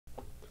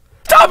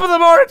top of the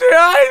morning to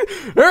you!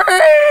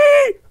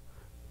 Hurry!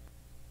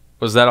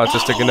 Was that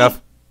autistic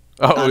enough?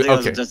 Oh, okay. That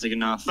was autistic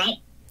enough.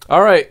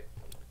 Alright.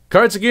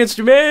 Cards Against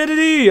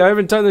Humanity! I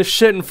haven't done this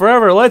shit in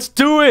forever. Let's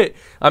do it!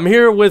 I'm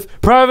here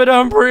with Private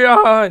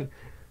Umbreon,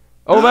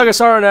 Omega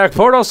Saranac,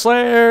 Portal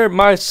Slayer,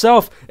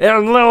 myself,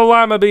 and Little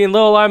Lima Bean.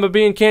 Little Lima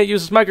Bean can't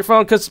use his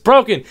microphone because it's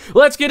broken.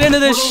 Let's get into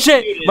this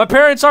shit! My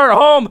parents aren't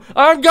home!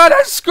 I'm gonna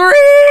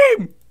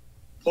scream!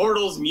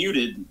 Portal's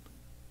muted.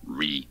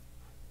 Re.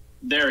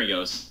 There he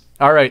goes.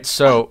 Alright,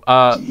 so,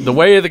 the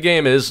way of the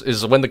game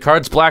is when the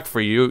card's black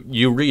for you,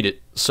 you read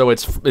it. So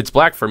it's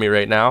black for me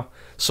right now,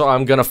 so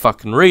I'm gonna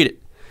fucking read it.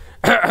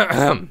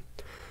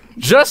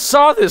 Just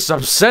saw this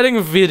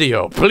upsetting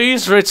video.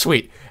 Please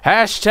retweet.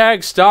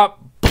 Hashtag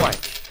stop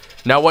blank.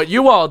 Now what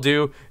you all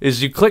do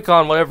is you click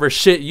on whatever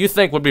shit you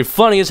think would be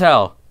funny as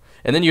hell.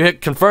 And then you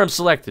hit confirm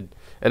selected.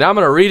 And I'm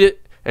gonna read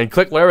it and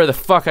click whatever the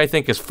fuck I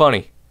think is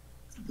funny.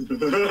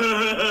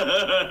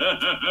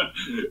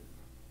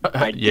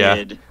 I Yeah.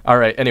 did.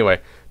 Alright,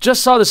 anyway.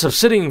 Just saw this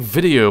upsetting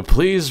video.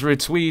 Please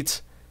retweet.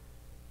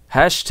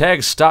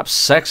 Hashtag stop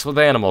sex with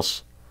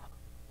animals.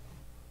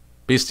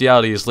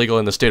 Bestiality is legal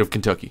in the state of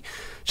Kentucky.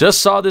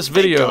 Just saw this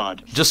video.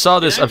 God. Just saw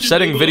this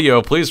upsetting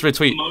video. Please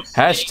retweet.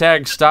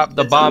 Hashtag stop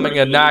the bombing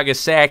of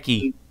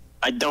Nagasaki.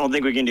 I don't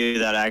think we can do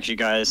that, actually,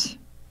 guys.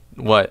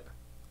 What?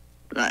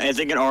 I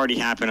think it already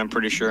happened, I'm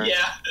pretty sure. Yeah.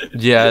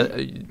 Yeah,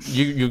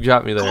 you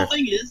got me The there. whole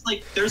thing is,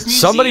 like, there's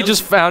museums. Somebody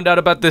just found out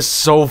about this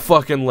so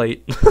fucking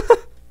late.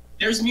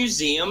 There's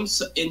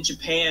museums in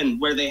Japan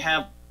where they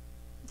have,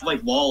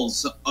 like,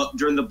 walls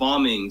during the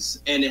bombings,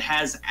 and it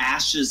has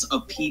ashes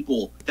of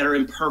people that are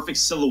in perfect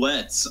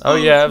silhouettes. Oh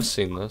yeah, I've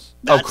seen this.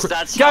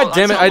 That's God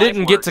damn it! how I life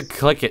didn't get to works.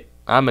 click it.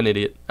 I'm an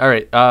idiot. All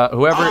right,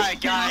 whoever,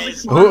 Alright,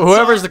 guys.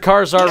 whoever's the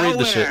cars are, read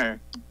the shit. Nowhere.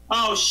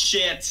 Oh,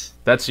 shit.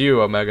 That's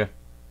you, Omega.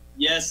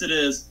 Yes, it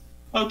is.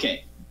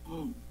 Okay.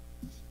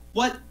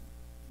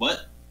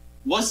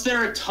 What's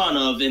there a ton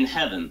of in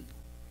heaven?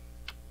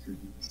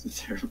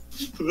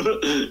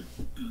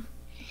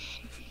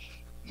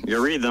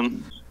 You read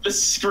them. The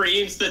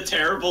screams, the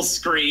terrible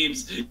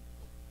screams.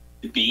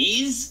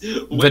 Bees?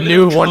 The Women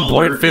new of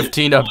color.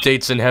 1.15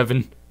 updates in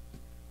heaven.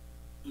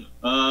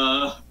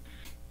 The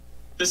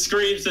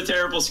screams, the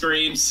terrible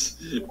screams.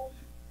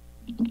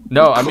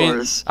 No, Of I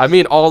course.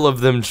 mean all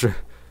of them.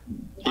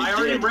 I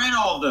already did. read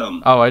all of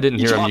them. Oh, I didn't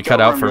hear him. You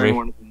cut out for me.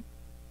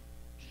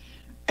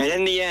 And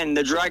in the end,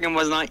 the dragon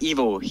was not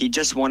evil. He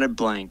just wanted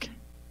blank.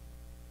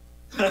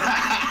 Oh,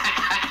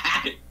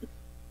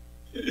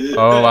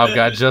 I've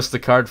got just the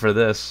card for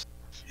this.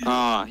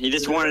 He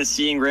just wanted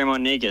seeing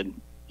Greymon naked.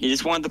 He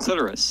just wanted the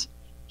clitoris.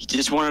 He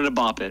just wanted to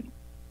bop it.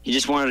 He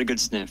just wanted a good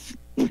sniff.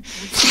 The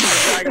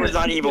dragon was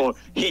not evil.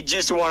 He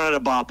just wanted to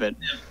bop it.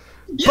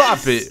 Bop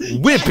it,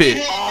 whip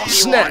it, All he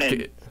snap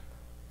wanted. it.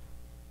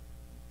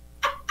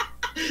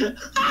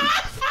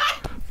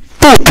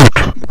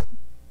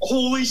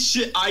 Holy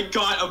shit, I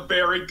got a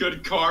very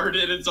good card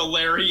and it's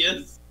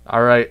hilarious.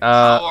 All right.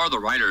 How are the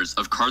writers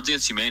of Cards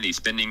Against Humanity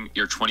spending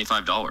your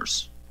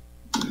 $25?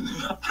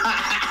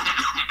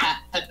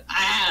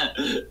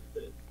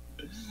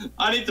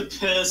 I need to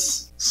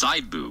piss.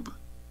 Side boob,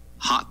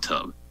 hot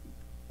tub,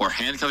 or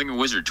handcuffing a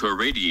wizard to a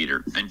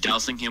radiator and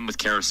dousing him with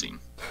kerosene.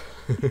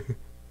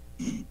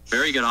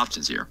 Very good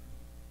options here.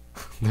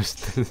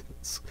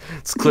 it's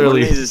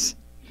clearly, This is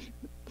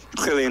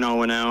clearly an all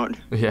went out.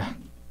 yeah.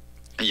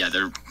 Yeah,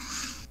 they're.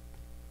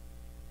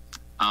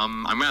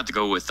 I'm gonna have to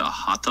go with a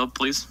hot tub,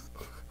 please.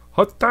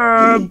 Hot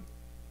tub.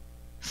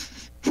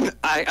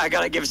 I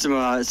gotta give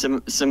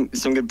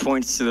some good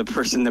points to the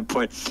person that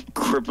put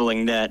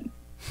crippling debt.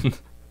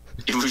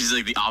 Which is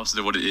like the opposite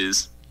of what it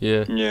is.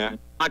 Yeah. Yeah.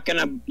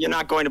 You're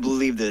not going to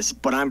believe this,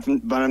 but I'm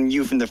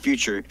you from the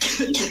future.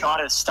 You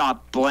gotta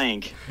stop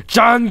blank.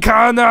 John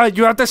Connor,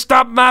 you have to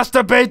stop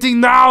masturbating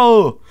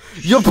now.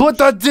 You put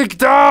the dick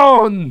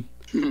down.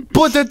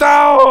 Put it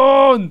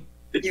down.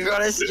 You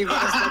gotta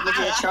stop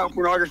looking at child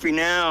pornography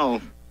now.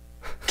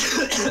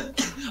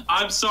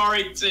 I'm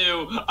sorry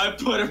too. I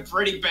put a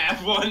pretty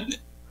bad one.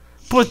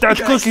 Put that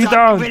You gotta cookie stop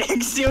down.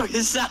 committing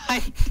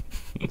suicide.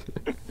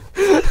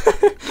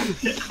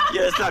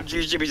 Yeah, stop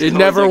juicing. It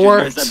never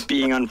worked. Stop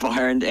being on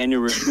fire and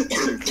your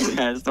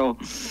asshole.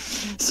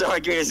 So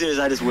committing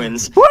suicide just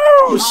wins.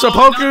 Woo!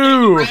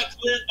 Seppuku.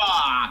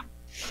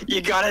 You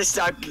gotta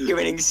stop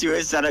committing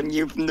suicide. I'm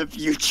you from the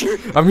future.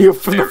 I'm here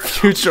from the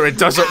future. It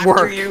doesn't After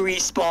work. you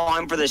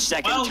respawn for the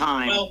second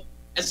time. Well,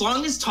 as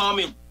long as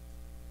Tommy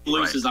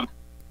loses, I'm.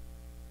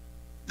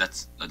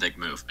 That's a dick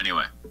move.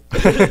 Anyway.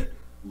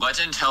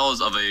 Legend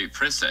tells of a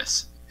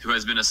princess who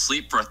has been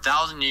asleep for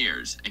 1,000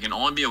 years and can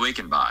only be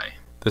awakened by.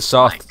 The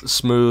soft,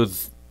 smooth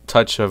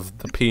touch of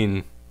the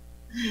peen.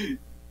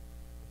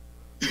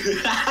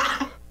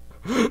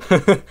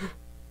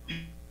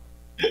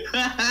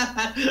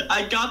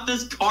 I got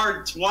this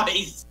card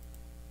twice.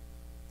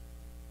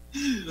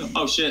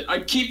 Oh shit!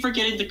 I keep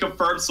forgetting to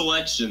confirm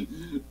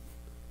selection.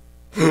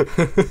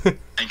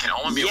 And can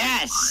only be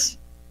Yes.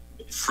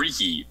 awakened by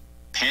freaky,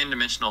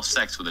 pan-dimensional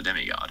sex with a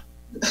demigod.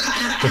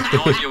 Can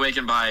only be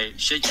awakened by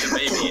shaking a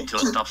baby until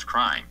it stops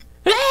crying.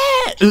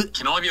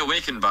 Can only be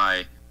awakened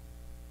by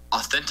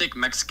authentic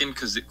Mexican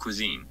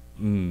cuisine.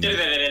 Can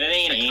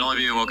only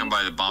be awoken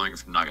by the bombing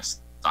from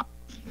Nagasaki.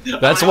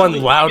 That's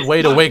one loud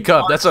way to wake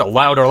up. That's a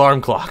loud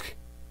alarm clock.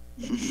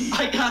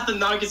 I got the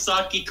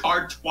Nagasaki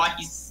card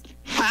twice.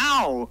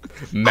 How?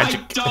 Magic.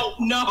 I don't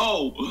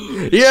know.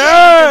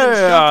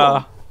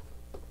 Yeah!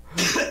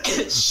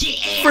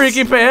 Shit.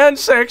 Freaky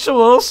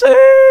pansexual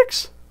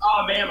sex!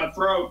 Oh man, my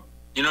throat.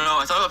 You know,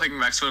 I thought about picking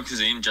Mexican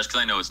cuisine just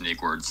because I know it's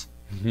Nick words.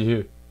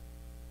 Yeah.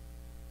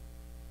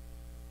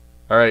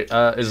 Alright,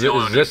 is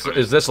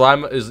this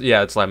lima?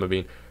 Yeah, it's lima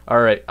bean.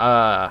 Alright,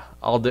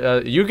 I'll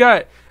do, you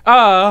got,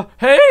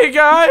 hey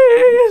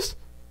guys!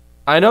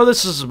 I know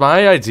this is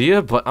my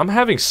idea, but I'm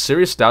having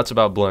serious doubts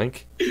about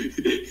blank.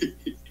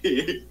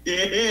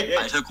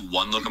 I took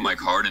one look at my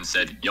card and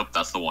said, "Yep,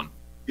 that's the one."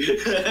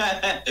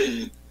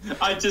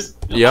 I just.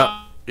 Yep,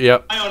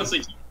 yep. I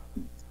honestly.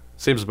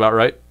 Seems about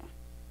right.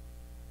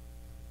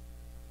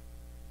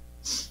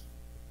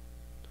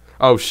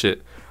 Oh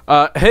shit.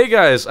 Hey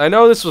guys, I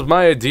know this was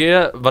my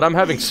idea, but I'm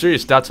having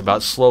serious doubts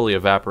about slowly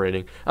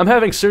evaporating. I'm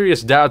having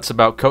serious doubts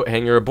about coat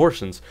hanger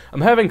abortions.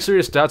 I'm having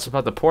serious doubts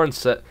about the porn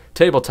set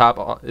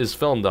tabletop is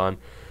filmed on.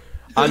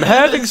 I'm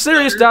having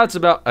serious doubts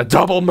about a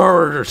double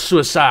murder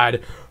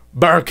suicide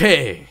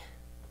bouquet.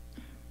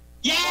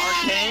 Yeah.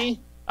 Okay.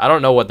 I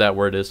don't know what that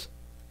word is.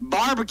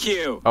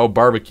 Barbecue. Oh,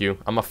 barbecue.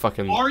 I'm a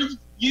fucking... Are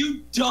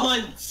you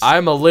done?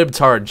 I'm a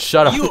libtard.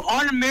 Shut up. You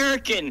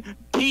un-American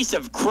piece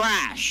of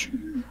crash.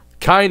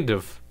 Kind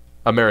of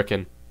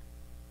American.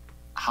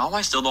 How am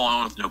I still the only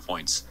one with no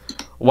points?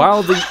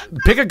 While the...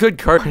 Pick a good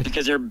card.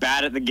 Because you're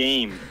bad at the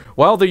game.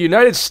 While the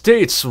United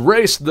States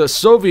raced the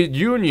Soviet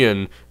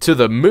Union to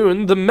the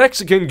moon, the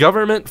Mexican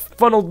government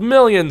funneled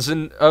millions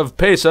of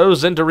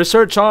pesos into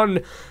research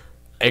on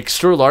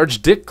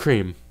extra-large dick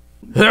cream.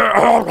 He's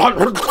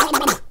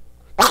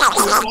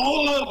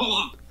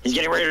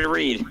getting ready to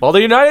read. While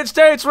the United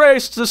States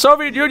raced the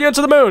Soviet Union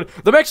to the moon,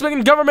 the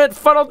Mexican government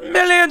funneled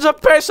millions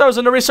of pesos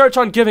into research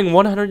on giving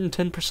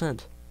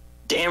 110%.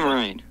 Damn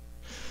right.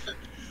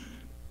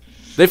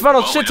 They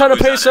funneled shit ton of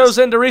pesos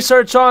into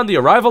research on the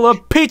arrival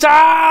of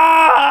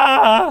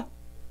pizza!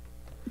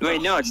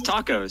 Wait, no, it's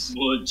tacos.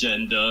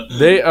 Agenda.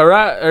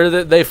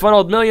 They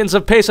funneled millions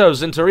of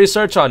pesos into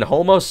research on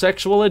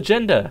homosexual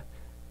agenda.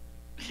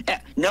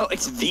 No,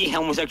 it's the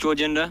homosexual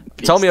agenda.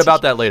 Tell me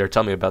about that later.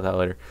 Tell me about that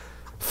later.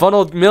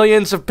 Funneled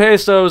millions of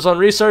pesos on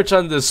research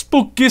on the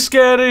spooky,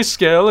 scary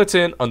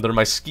skeleton under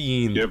my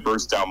skin. It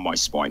burst down my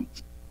spine.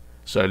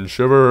 Send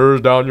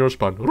shivers down your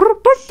spine.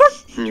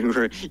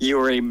 You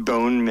were a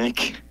bone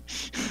Mick.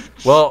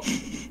 Well,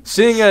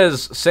 seeing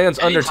as Sans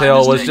Anytime Undertale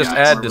this was thing just got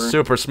added to harder.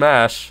 Super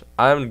Smash,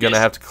 I'm gonna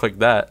have to click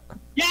that.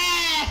 Yeah.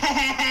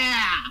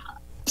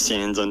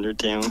 Sans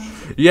Undertale.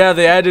 Yeah,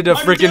 they added a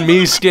freaking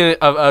me skin,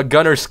 a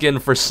gunner skin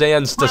for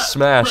Sans to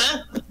Smash.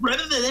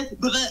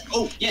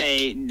 Oh yeah.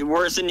 Hey,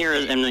 worse than your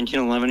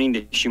M1911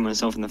 need to shoot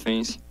myself in the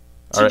face.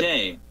 All right.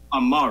 Today,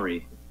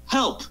 Amari,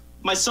 help!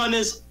 My son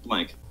is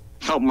blank.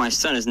 Help, my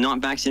son is not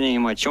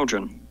vaccinating my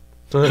children.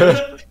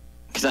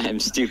 Because I am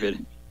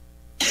stupid.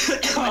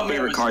 My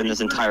favorite card in this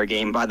entire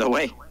game, by the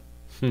way.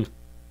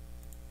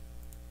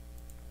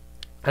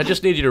 I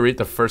just need you to read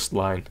the first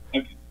line.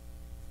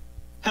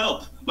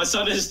 Help! My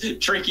son is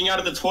drinking out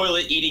of the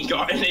toilet, eating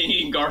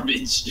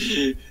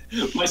garbage.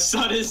 My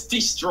son is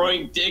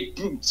destroying Dick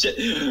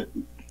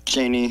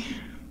Cheney.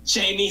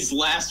 Cheney's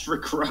last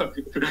Horcrux.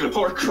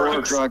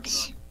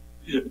 Horcrux.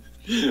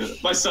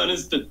 My son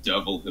is the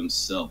devil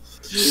himself.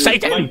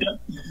 Satan!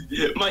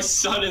 My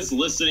son is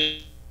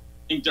listening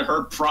to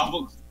her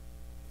problems.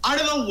 I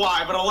don't know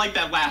why, but I like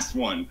that last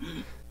one.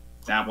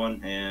 That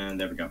one, and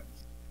there we go.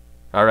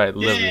 All right,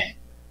 Yeah. Lily.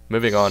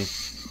 Moving on.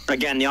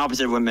 Again, the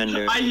opposite of what men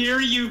do. I hear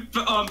you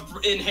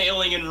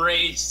inhaling in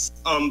rage,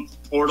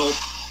 Portal.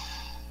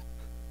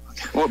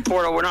 Well,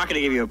 Portal, we're not going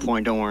to give you a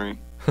point, don't worry.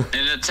 In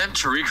an attempt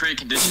to recreate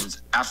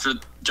conditions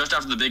just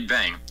after the Big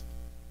Bang,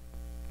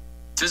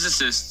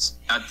 physicists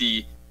at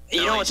the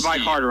You know it's my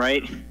LHC card,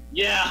 right?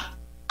 Yeah,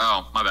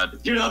 Oh, my bad.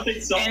 you're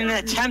nothing so. In an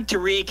attempt to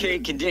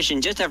recreate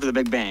conditions just after the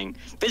Big Bang,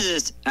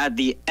 physicists at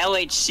the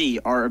LHC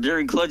are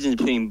observing collisions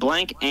between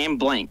blank and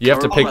blank. You have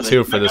to Covered pick by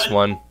two for this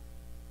one.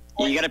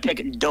 You gotta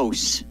pick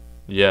dose.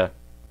 Yeah.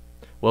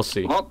 We'll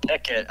see. Well,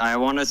 pick it. I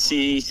want to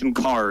see some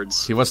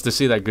cards. He wants to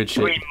see that good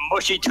shit. Between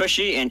Mushy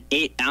Tushy and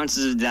 8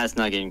 ounces of that's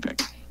not getting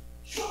picked.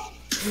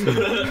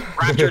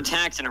 Raptor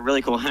attacks and a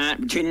really cool hat.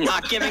 Between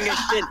not giving a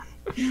shit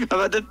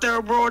about the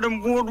Third World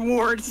and World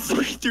War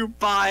 3 through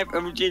 5,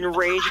 and between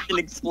rage and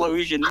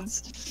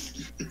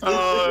explosions.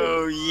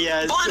 Oh,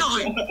 yes.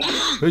 Finally!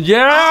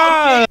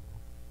 Yeah!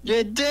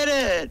 You did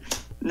it!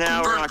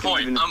 Now we're Third not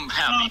going point. to I'm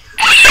happy.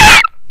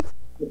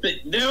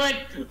 Knew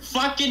it!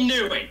 Fucking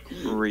knew it!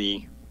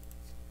 three.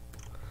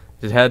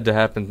 It had to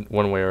happen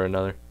one way or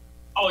another.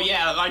 Oh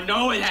yeah, I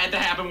know it had to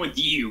happen with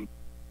you.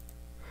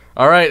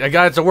 Alright, I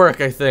got it to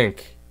work, I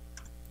think.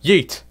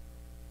 Yeet.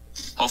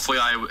 Hopefully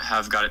I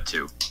have got it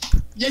too.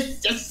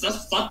 Yes, yes,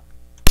 yes, yes.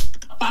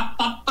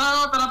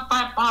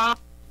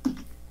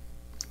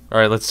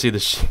 Alright, let's see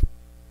this shit.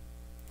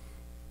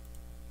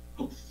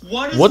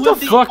 What the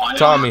with fuck, oh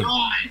Tommy? my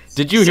God.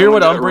 Did you hear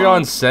what Someone did it Umbreon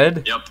wrong.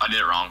 said? Yep, I did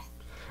it wrong.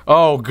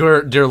 Oh,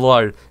 dear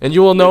lord. And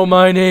you will know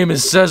my name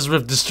is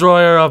Sesrith,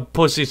 destroyer of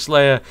Pussy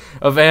Slayer,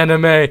 of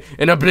anime,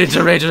 and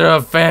obliterator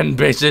of fan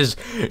bases.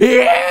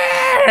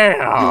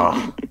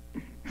 Yeah!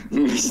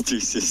 Mr.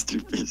 Sister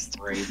Fist.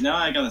 Great. Now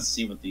I gotta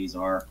see what these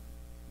are.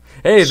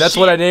 Hey, that's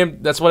what I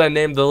named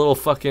the little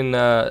fucking,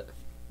 the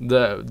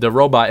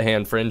robot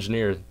hand for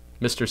engineer.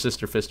 Mr.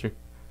 Sister Fister.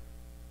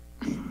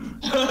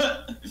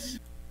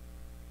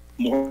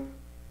 More.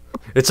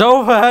 It's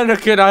over,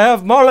 Anakin. I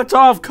have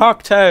Molotov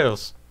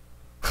cocktails.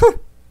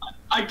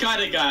 I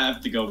kinda gotta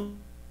have to go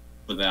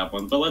with that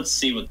one, but let's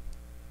see what.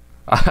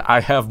 I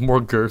have more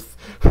girth.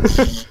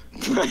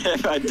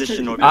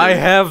 Additional. I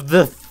have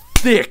the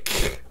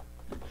thick.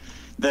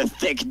 The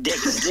thick dick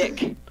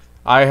stick.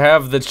 I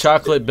have the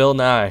chocolate Bill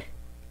Nye.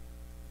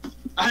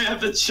 I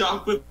have the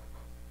chocolate.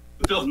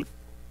 Bill.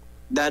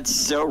 That's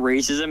so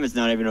racism. It's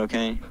not even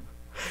okay.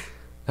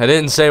 I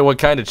didn't say what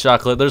kind of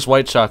chocolate. There's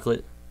white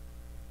chocolate.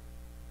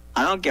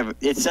 I don't give.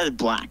 It says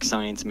black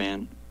science,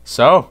 man.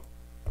 So?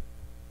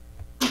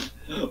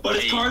 But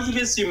it's Cards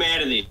Against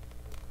Humanity.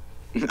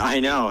 I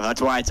know. That's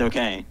why it's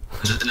okay.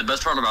 And the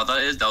best part about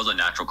that is that was a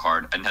natural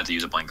card. I didn't have to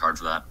use a blank card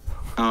for that.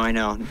 Oh, I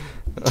know.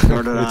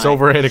 It's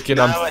over, Anakin.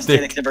 No, I'm it's the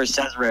thick. versus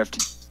says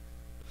Rift.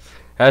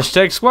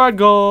 Hashtag squad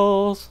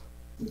goals.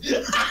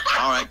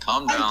 Alright,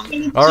 calm down.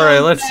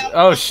 Alright, let's.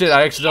 Oh shit,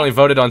 I accidentally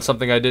voted on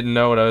something I didn't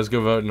know what I was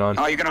voting on.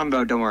 Oh, you can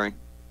unvote. Don't worry.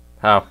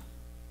 How?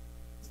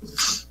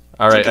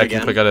 Alright, Click it I can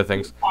again. click other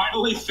things.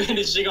 Finally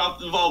finishing off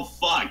the vote.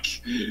 Fuck.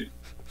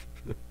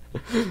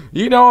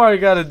 You know I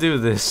gotta do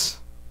this.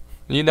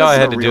 You know I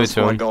had to do it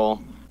to him.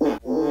 Goal.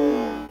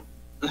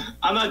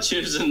 I'm not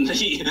choosing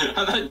the.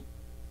 I'm not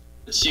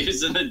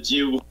choosing the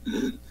Jew.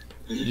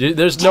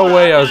 There's no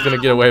way I was gonna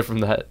get away from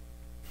that.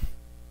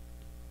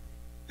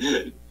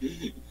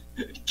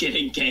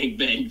 Getting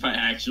gangbanged by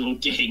actual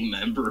gang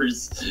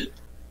members.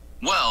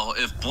 Well,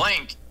 if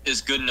blank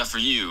is good enough for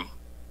you,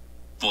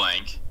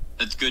 blank,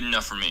 it's good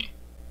enough for me.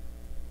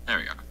 There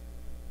we go.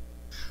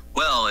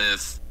 Well,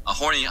 if a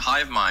horny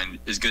hive mind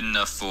is good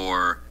enough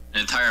for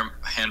an entire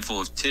handful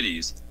of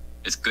titties,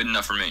 it's good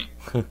enough for me.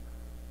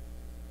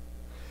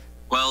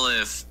 Well,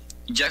 if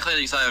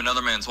ejaculating inside of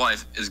another man's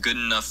wife is good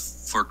enough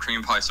for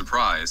cream pie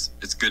surprise,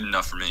 it's good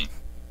enough for me.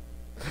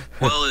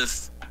 Well,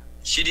 if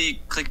shitty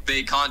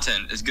clickbait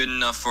content is good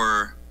enough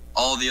for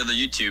all the other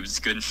YouTubes, it's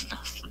good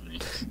enough for me.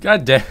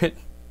 God damn it.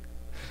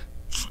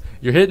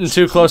 You're hitting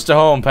too close to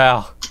home,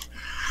 pal.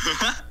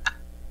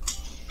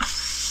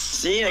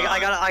 See, I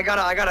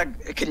gotta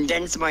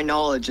condense my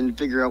knowledge and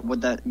figure out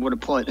what to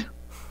put.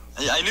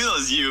 I knew that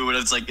was you, but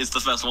it's like, it's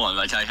the best one.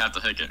 Like, I have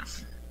to pick it.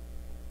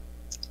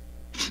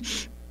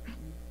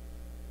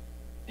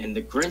 And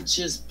the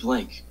Grinch's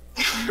blank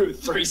grew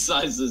 3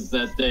 sizes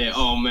that day.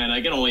 Oh man,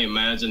 I can only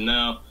imagine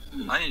now.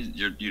 I need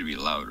you to be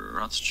louder.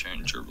 Let's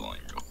change your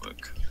volume real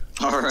quick.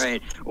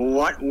 Alright,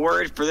 what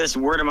word for this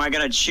word am I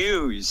gonna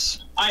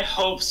choose? I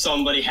hope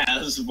somebody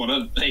has what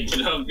I'm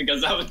thinking of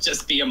because that would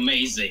just be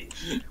amazing.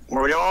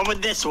 We're going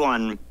with this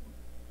one.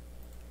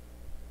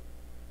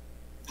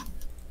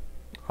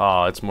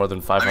 Oh, it's more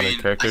than 500 I mean,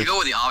 I characters. can go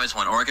with the obvious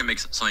one, or I can make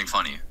something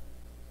funny.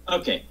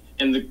 Okay,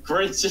 and the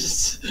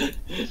Grinch's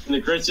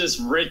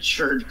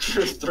Richard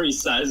grew 3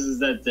 sizes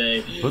that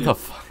day. What the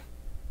fuck?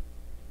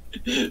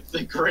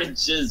 The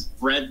Grinch's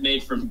bread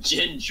made from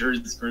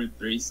gingers grew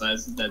 3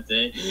 sizes that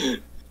day.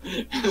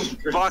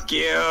 Fuck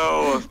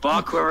you!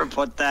 Fuck whoever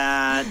put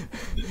that.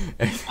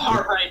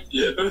 Alright,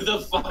 who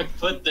the fuck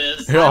put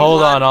this? Here,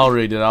 hold on, I'll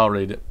read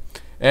it.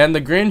 And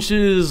the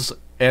Grinches.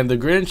 You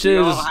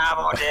don't have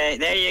all day.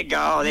 There you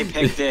go. They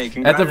picked it.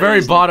 At the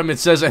very Congratulations. bottom, it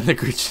says, and the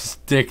Grinch's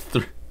dick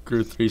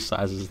grew 3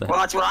 sizes. That Well,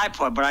 that's what I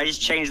put, but I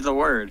just changed the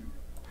word.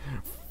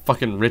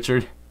 fucking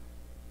Richard.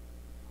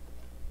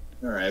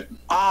 Alright.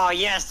 Oh,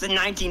 yes, the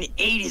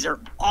 1980s are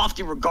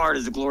often regarded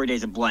as the glory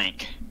days of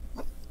blank.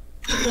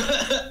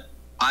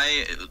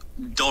 I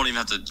don't even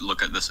have to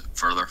look at this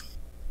further.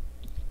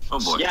 Oh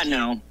boy. Yeah,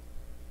 no.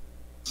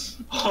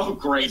 Oh,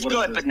 great. It's what is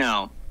good, this? but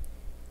no.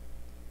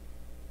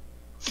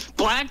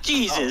 Black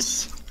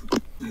Jesus.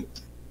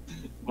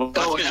 Well,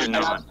 that's Oh, 'cause you're and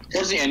not.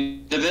 towards the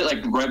end of it,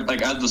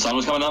 like as the sun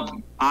was coming up.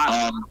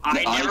 I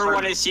the never eyes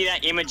want to see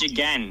that image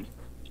again.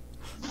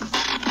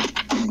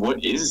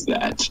 What is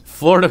that?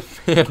 Florida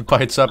man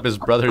bites up his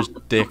brother's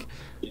dick.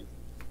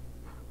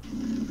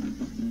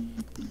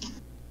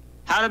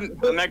 How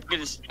to make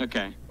this?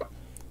 Okay.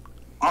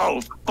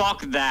 Oh,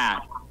 fuck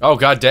that. Oh,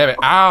 god damn it.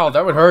 Ow,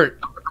 that would hurt.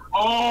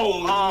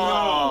 Oh,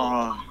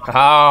 no. Oh.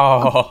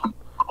 Ow.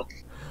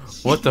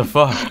 What the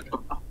fuck?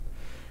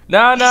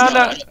 No.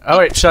 Oh,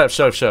 wait, shut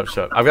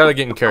up. I've got to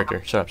get in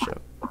character. Shut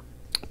up.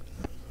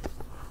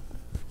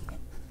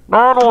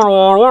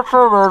 911, what's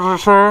your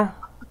emergency?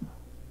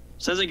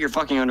 Sounds like you're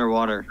fucking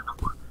underwater.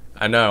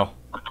 I know.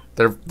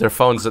 Their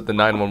phones at the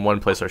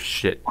 911 place are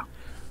shit.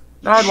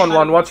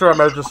 911, what's your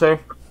emergency?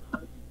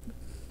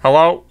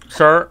 Hello?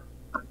 Sir?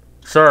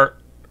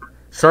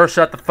 Sir,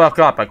 shut the fuck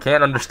up. I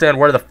can't understand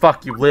where the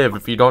fuck you live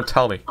if you don't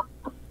tell me.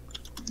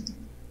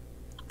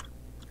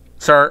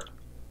 Sir,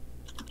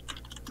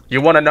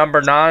 you want a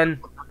number 9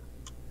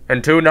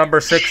 and 2 number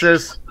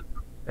 6s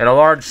and a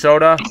large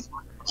soda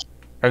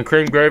and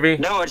cream gravy?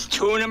 No, it's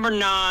 2 number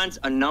 9s,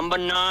 a number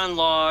 9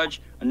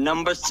 large, a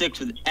number 6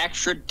 with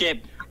extra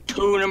dip,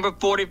 2 number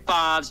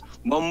 45s,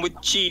 1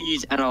 with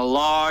cheese, and a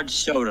large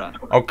soda.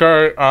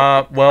 Okay,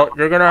 well,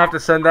 you're gonna have to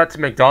send that to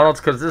McDonald's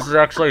because this is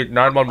actually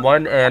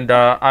 911 and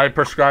I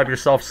prescribe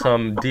yourself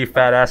some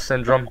D-fat ass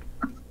syndrome.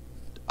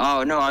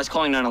 Oh, no, I was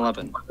calling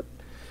 911.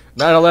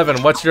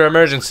 911, what's your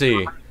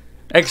emergency?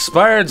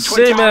 Expired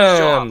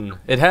semen!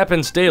 It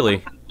happens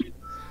daily.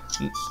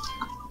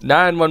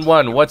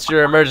 911, what's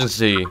your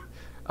emergency?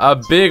 A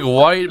big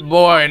white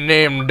boy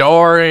named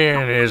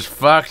Dorian is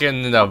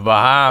fucking the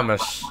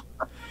Bahamas.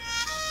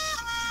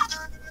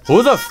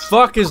 Who the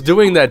fuck is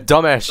doing that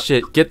dumbass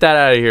shit? Get that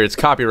out of here, it's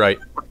copyright.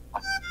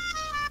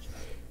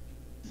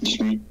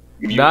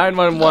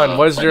 911,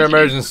 what is your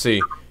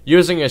emergency?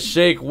 Using a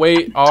shake,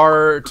 weight,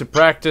 R to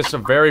practice a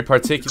very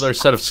particular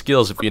set of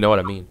skills, if you know what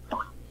I mean.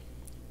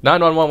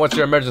 911, what's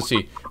your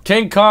emergency?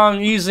 King Kong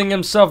easing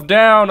himself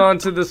down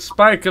onto the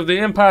spike of the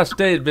Empire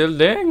State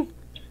Building.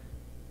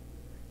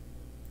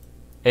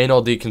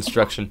 Anal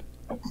deconstruction.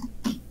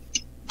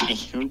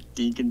 Anal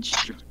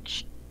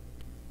deconstruction.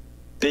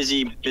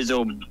 Busy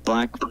Bizzle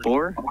Black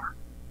 4.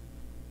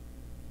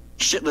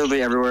 Shit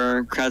literally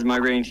everywhere. Crowds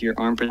migrating to your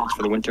armpits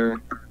for the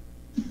winter.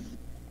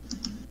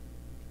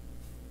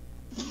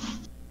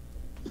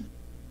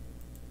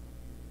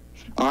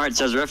 Alright,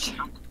 says Rift.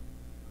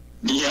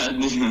 Yeah.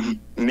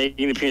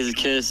 Making the penis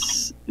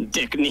kiss.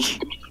 Dick knee.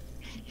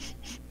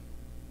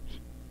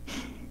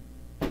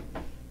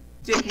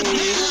 Dick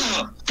knee.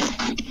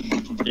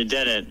 You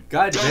did it.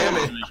 God damn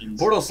it.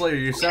 Portal Slayer,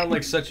 you sound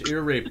like such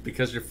ear rape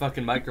because your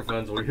fucking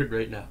microphone's weird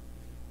right now.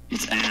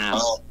 It's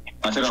ass. Oh,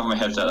 I took off my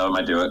headset, that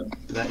might do it.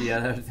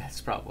 That's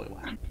probably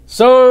why.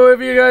 So, if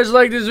you guys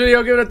like this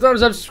video, give it a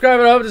thumbs up, subscribe,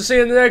 and I hope to see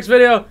you in the next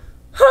video.